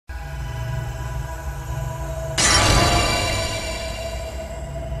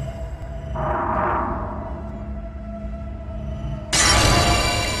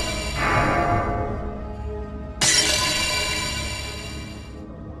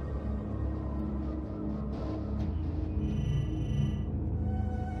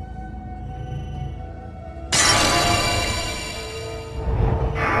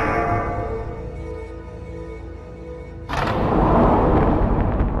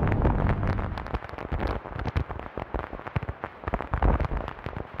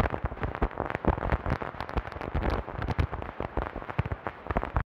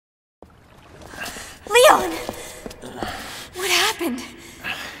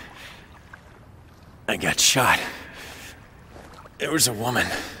I got shot. There was a woman.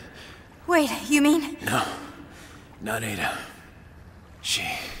 Wait, you mean? No, not Ada. She...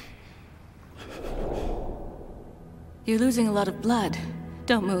 You're losing a lot of blood.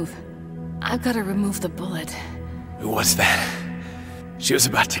 Don't move. I've got to remove the bullet. Who was that? She was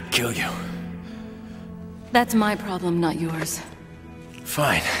about to kill you. That's my problem, not yours.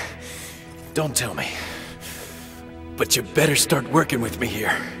 Fine. Don't tell me. But you better start working with me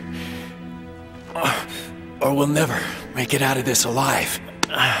here. Or we'll never make it out of this alive.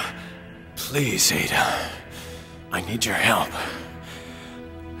 Please, Ada. I need your help.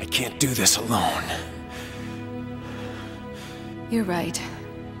 I can't do this alone. You're right.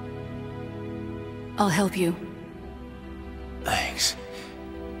 I'll help you. Thanks.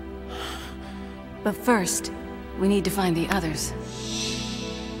 But first, we need to find the others.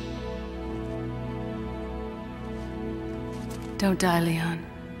 Don't die, Leon.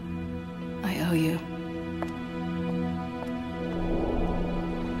 I owe you.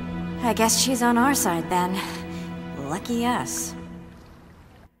 I guess she's on our side then. Lucky us.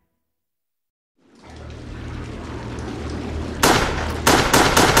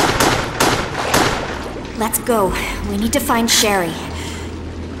 Let's go. We need to find Sherry.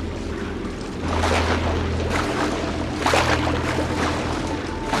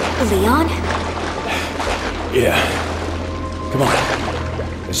 Leon? Yeah. Come on.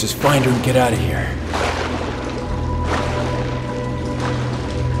 Let's just find her and get out of here.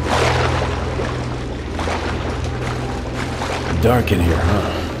 Dark in here, huh?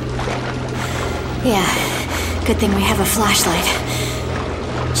 Yeah. Good thing we have a flashlight.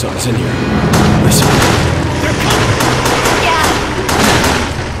 Something's in here. Listen. They're coming! Yeah!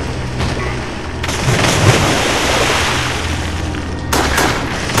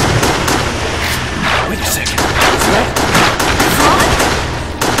 Wait a second. What's that?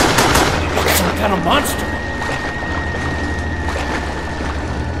 Some kind of monster.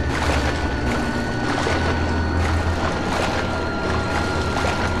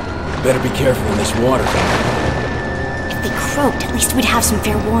 Better be careful in this water. If they croaked, at least we'd have some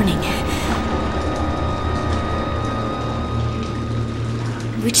fair warning.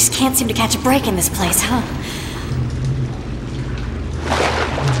 We just can't seem to catch a break in this place, huh?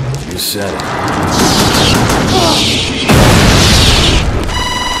 You said it.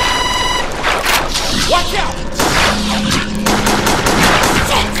 Watch out!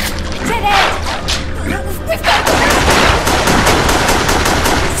 Shit! Dead end! We've got to...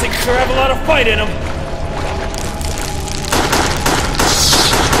 These things sure have a lot of fight in them.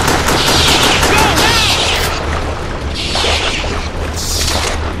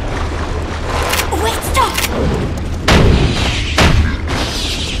 Wait, stop!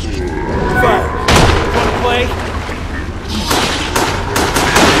 Fire! Wanna play?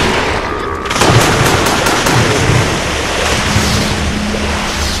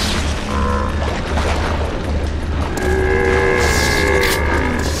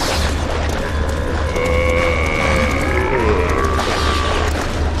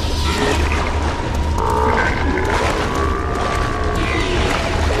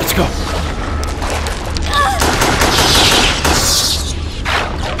 Let's go.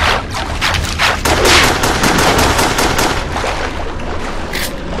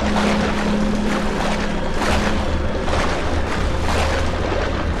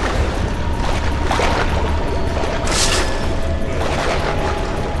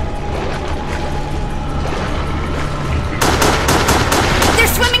 They're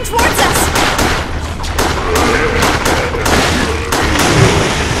swimming towards us!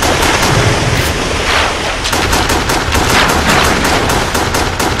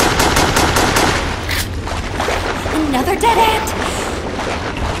 Another dead end!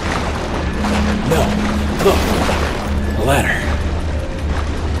 No. Look. A ladder.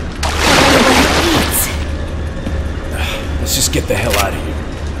 Let's just get the hell out of here.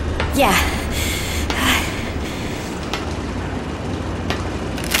 Yeah.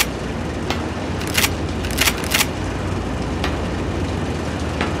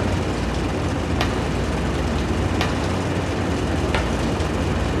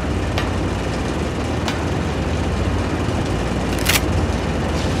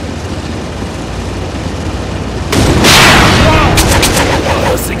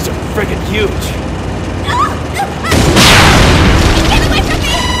 Those things are friggin' huge. Get away from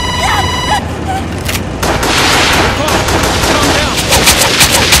me! Calm down.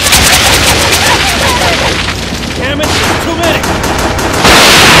 Damn it, there's too many.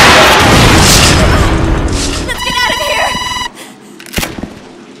 Let's get out of here!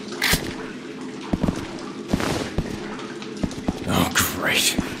 Oh, great.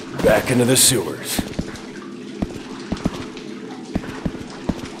 Back into the sewers.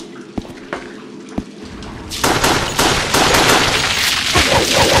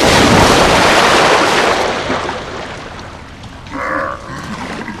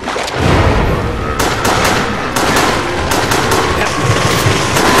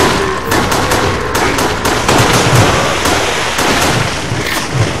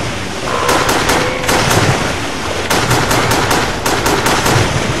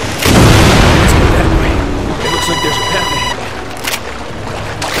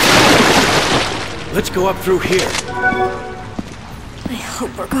 Let's go up through here. I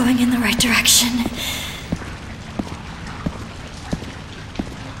hope we're going in the right direction.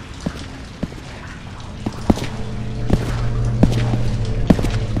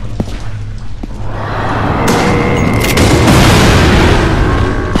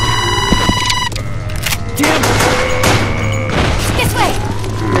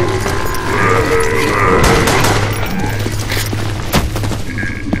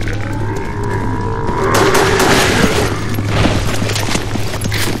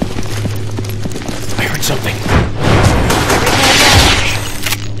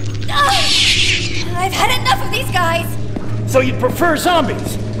 So you prefer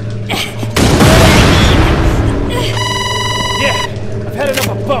zombies? Yeah, I've had enough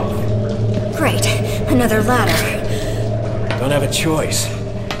of both. Great, another ladder. Don't have a choice.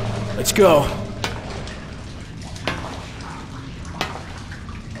 Let's go.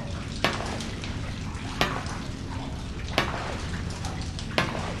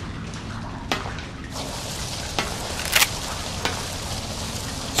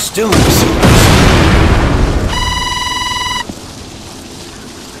 Still in the sewers.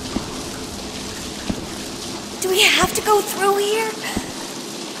 Do we have to go through here?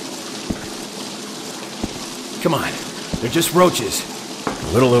 Come on, they're just roaches.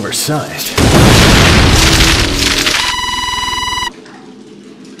 A little oversized.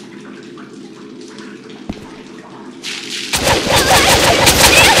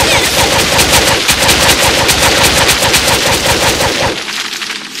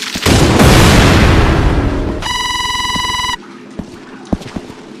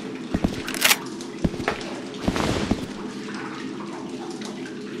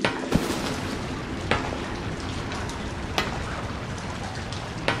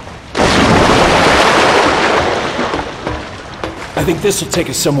 I think this will take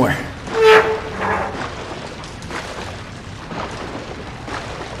us somewhere.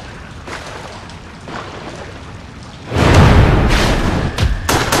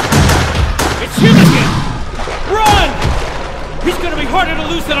 It's him again! Run! He's gonna be harder to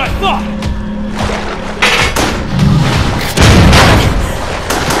lose than I thought!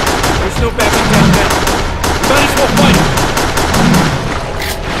 There's no backing down now. We might as well fight!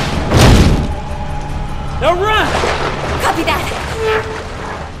 Now run! Copy that!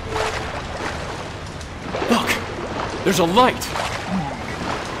 Look! There's a light!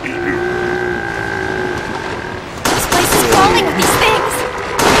 This place is crawling with these things!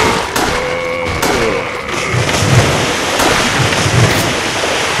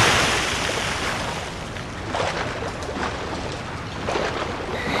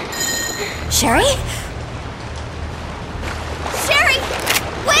 Sherry? Sherry!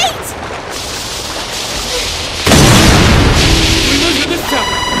 Wait! We lose her this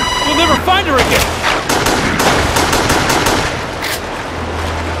time! We'll never find her again!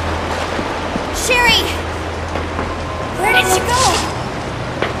 Sherry! Where did she go?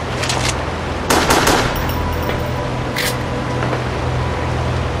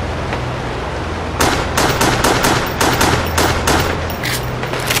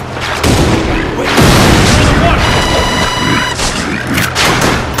 Wait! We're in the water!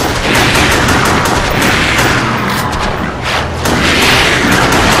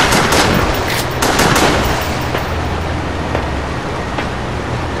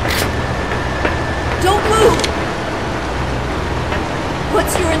 Don't move!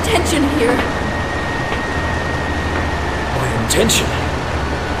 What's your intention here? My intention?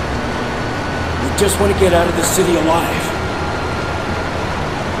 We just want to get out of the city alive.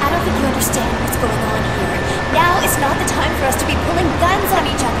 I don't think you understand what's going on here. Now is not the time for us to be pulling guns on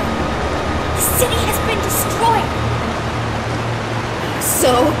each other. The city has been destroyed.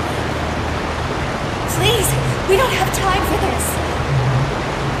 So? Please, we don't have time for this.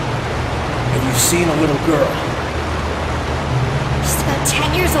 Have you seen a little girl? She's about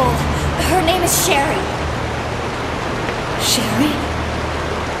 10 years old. Her name is Sherry. Sherry?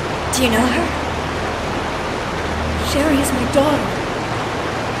 Do you know her? Sherry is my daughter.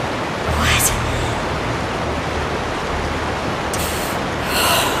 What?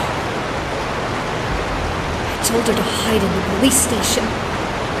 I told her to hide in the police station.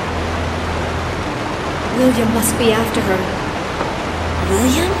 William must be after her.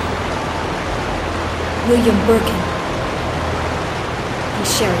 William? William Birkin. He's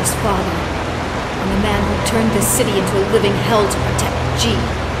Sherry's father, and the man who turned this city into a living hell to protect G.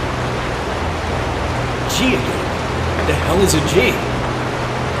 G again? What the hell is a G?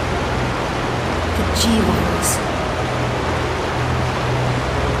 The G virus.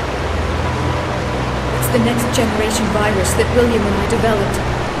 It's the next generation virus that William and I developed.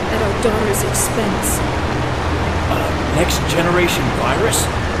 at our daughter's expense. Next generation virus?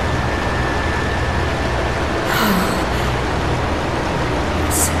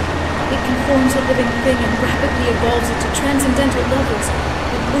 It conforms a living thing and rapidly evolves it to transcendental levels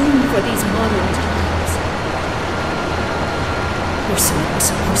that room for these modern times. Or so it was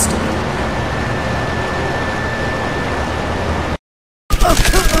supposed to be.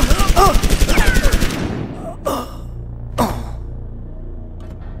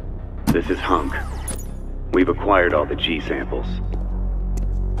 This is Hunk. We've acquired all the G samples.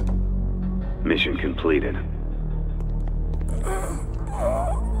 Mission completed.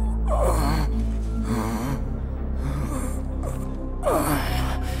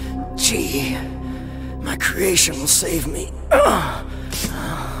 Gee, my creation will save me.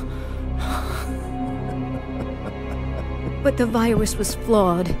 But the virus was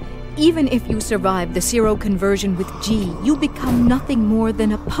flawed. Even if you survive the seroconversion with G, you become nothing more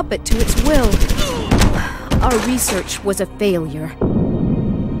than a puppet to its will. Our research was a failure.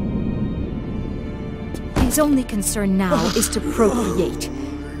 His only concern now is to procreate.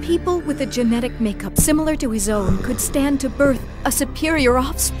 People with a genetic makeup similar to his own could stand to birth a superior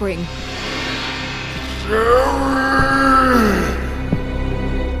offspring.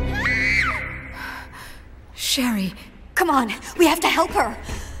 Sherry. Come on, we have to help her.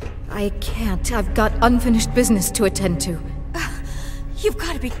 I can't. I've got unfinished business to attend to. You've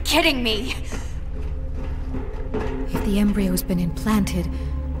got to be kidding me. If the embryo's been implanted,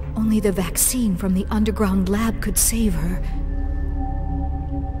 only the vaccine from the underground lab could save her.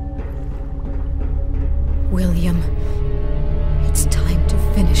 William, it's time to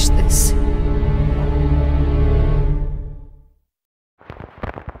finish this.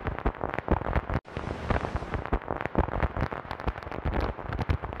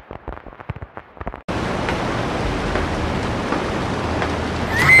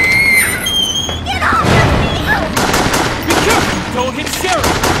 Don't hit Sherry!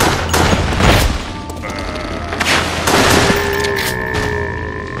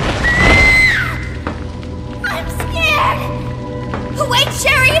 I'm scared! Wait,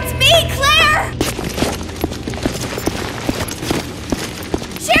 Sherry, it's me, Claire!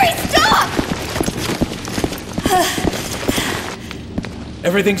 Sherry, stop!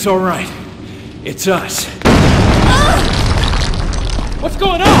 Everything's all right. It's us. What's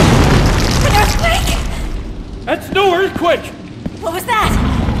going on? An earthquake? That's no earthquake! What was that?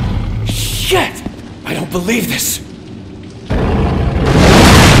 Shit! I don't believe this.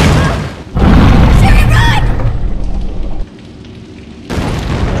 Sherry, run!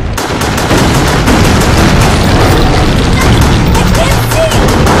 I can't see!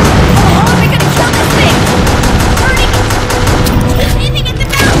 How are we gonna kill this thing? Burning it! Keep aiming at the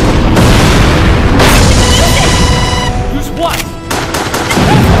mouth! Use it! Use what?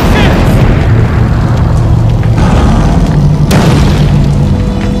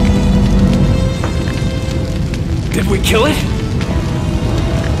 Did we kill it?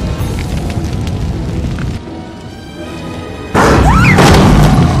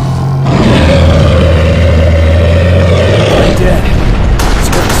 We're dead. Let's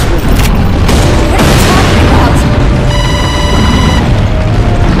go to sleep. What are you talking about?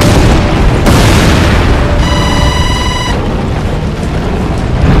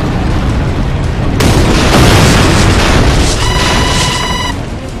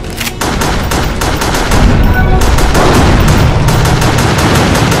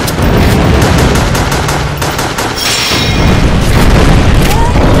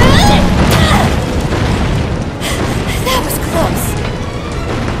 That was close.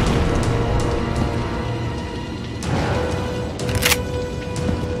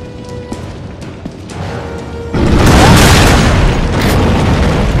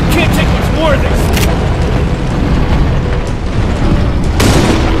 Can't take much more of this.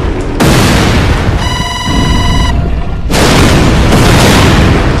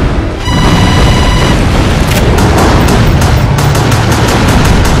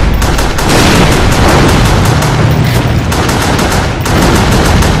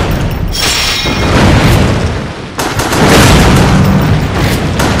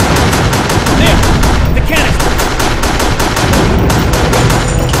 There! The canister!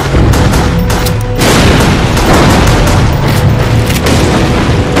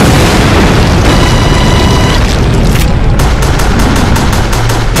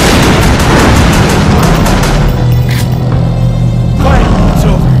 Quiet, it's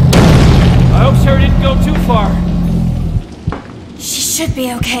over. I hope Sherry didn't go too far. She should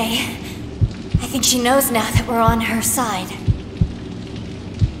be okay. I think she knows now that we're on her side.